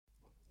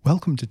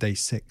Welcome to day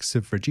 6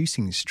 of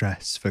Reducing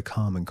Stress for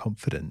Calm and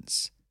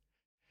Confidence.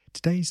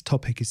 Today's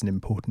topic is an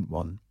important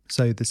one,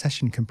 so the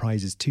session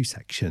comprises 2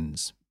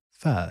 sections.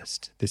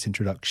 First, this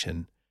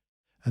introduction,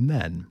 and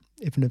then,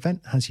 if an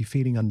event has you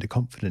feeling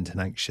underconfident and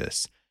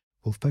anxious,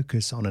 we'll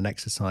focus on an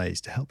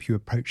exercise to help you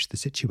approach the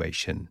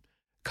situation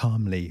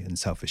calmly and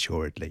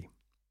self-assuredly.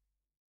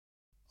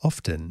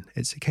 Often,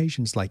 it's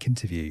occasions like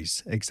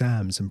interviews,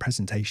 exams and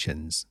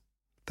presentations,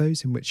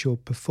 those in which your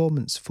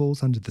performance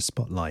falls under the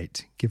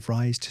spotlight, give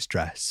rise to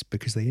stress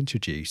because they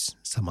introduce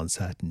some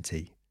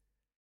uncertainty.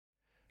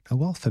 Now,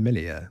 while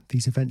familiar,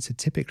 these events are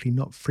typically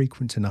not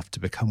frequent enough to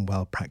become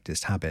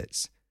well-practiced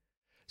habits,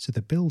 so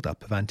the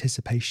build-up of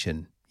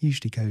anticipation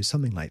usually goes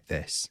something like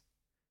this.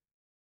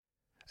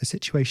 A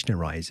situation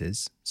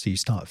arises, so you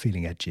start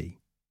feeling edgy.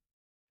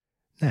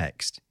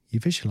 Next, you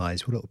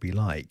visualise what it will be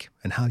like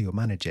and how you'll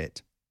manage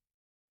it.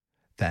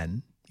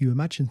 Then, you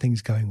imagine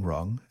things going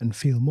wrong and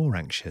feel more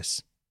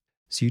anxious.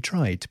 So you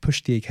try to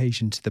push the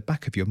occasion to the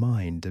back of your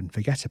mind and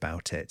forget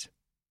about it.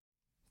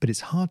 But it's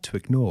hard to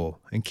ignore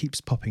and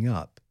keeps popping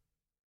up.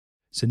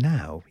 So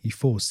now you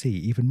foresee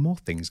even more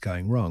things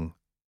going wrong.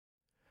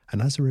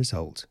 And as a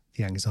result,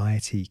 the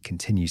anxiety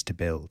continues to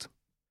build.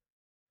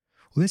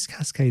 Well, this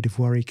cascade of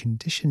worry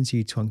conditions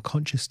you to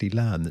unconsciously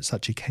learn that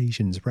such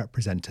occasions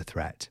represent a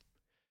threat.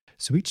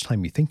 So each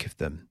time you think of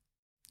them,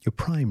 you're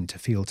primed to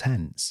feel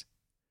tense.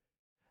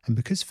 And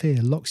because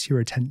fear locks your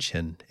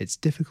attention, it's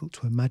difficult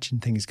to imagine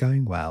things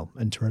going well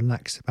and to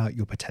relax about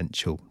your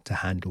potential to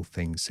handle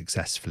things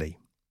successfully.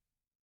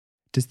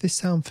 Does this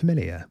sound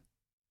familiar?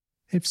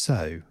 If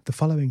so, the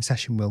following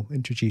session will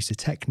introduce a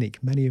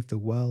technique many of the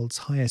world's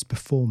highest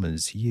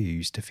performers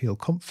use to feel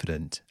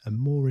confident and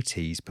more at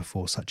ease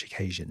before such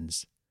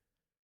occasions.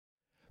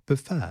 But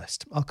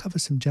first, I'll cover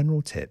some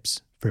general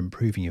tips for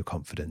improving your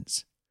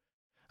confidence.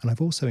 And I've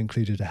also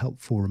included a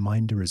helpful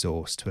reminder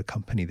resource to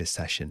accompany this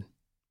session.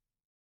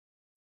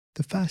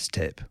 The first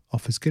tip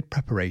offers good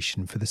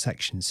preparation for the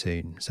section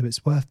soon, so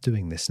it's worth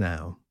doing this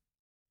now.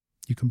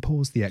 You can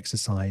pause the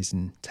exercise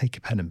and take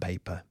a pen and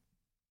paper.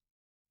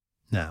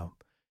 Now,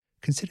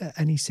 consider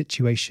any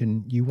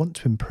situation you want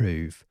to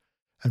improve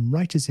and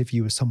write as if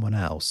you were someone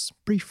else,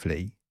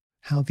 briefly,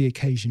 how the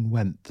occasion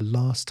went the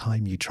last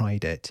time you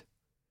tried it.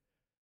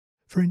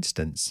 For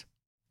instance,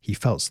 he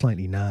felt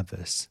slightly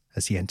nervous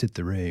as he entered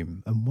the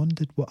room and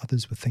wondered what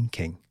others were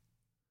thinking.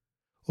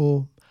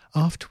 Or,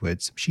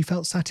 afterwards, she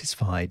felt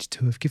satisfied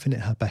to have given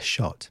it her best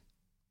shot.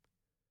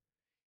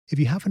 If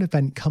you have an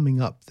event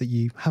coming up that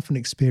you haven't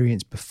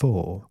experienced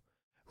before,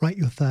 write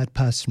your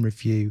third-person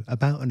review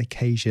about an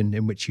occasion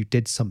in which you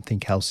did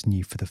something else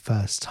new for the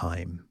first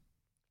time.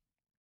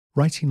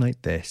 Writing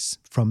like this,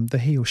 from the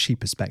he or she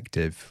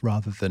perspective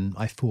rather than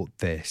I thought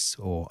this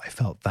or I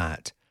felt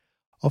that,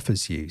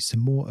 offers you some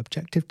more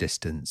objective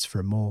distance for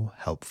a more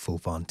helpful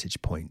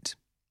vantage point.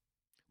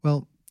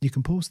 Well, you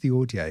can pause the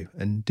audio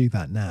and do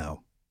that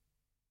now.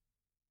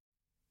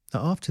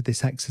 Now, after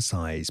this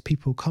exercise,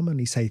 people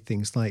commonly say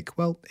things like,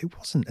 well, it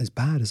wasn't as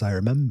bad as I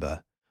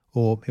remember,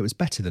 or it was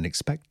better than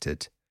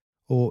expected,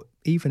 or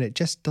even it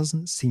just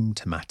doesn't seem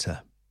to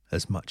matter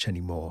as much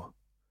anymore.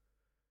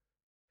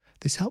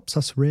 This helps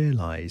us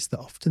realise that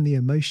often the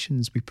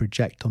emotions we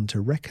project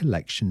onto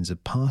recollections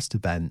of past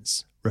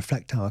events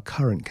reflect our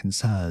current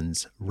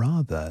concerns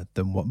rather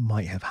than what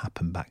might have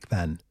happened back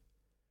then.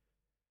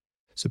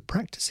 So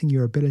practicing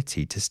your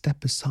ability to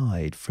step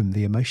aside from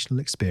the emotional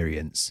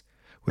experience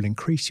will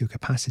increase your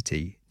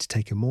capacity to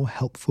take a more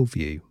helpful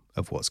view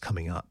of what's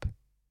coming up.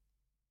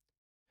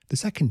 The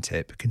second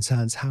tip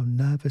concerns how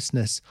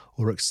nervousness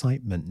or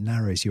excitement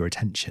narrows your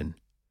attention.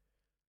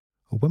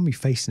 Or when we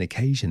face an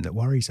occasion that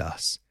worries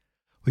us,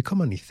 we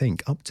commonly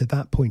think up to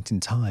that point in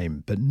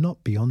time, but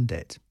not beyond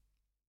it.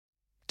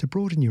 To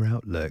broaden your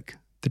outlook,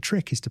 the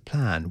trick is to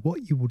plan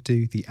what you will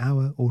do the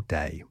hour or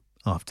day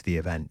after the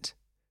event.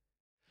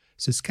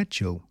 So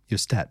schedule your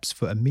steps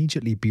for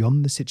immediately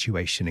beyond the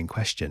situation in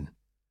question.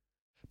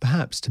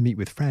 Perhaps to meet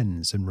with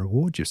friends and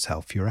reward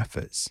yourself for your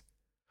efforts.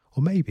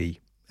 Or maybe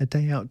a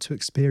day out to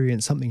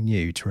experience something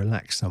new to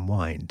relax and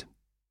unwind.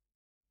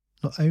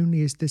 Not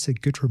only is this a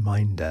good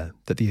reminder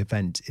that the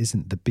event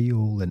isn't the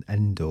be-all and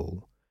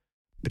end-all,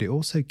 but it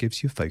also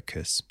gives your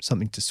focus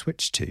something to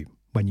switch to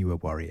when you are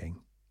worrying.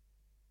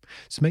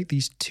 So make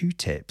these 2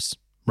 tips,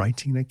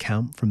 writing an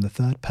account from the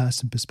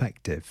third-person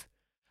perspective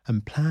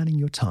and planning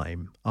your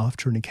time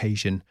after an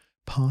occasion,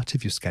 part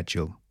of your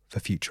schedule for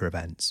future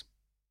events.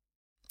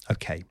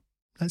 Okay,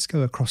 let's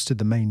go across to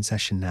the main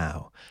session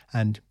now,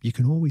 and you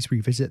can always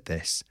revisit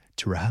this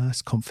to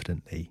rehearse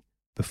confidently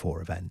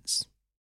before events.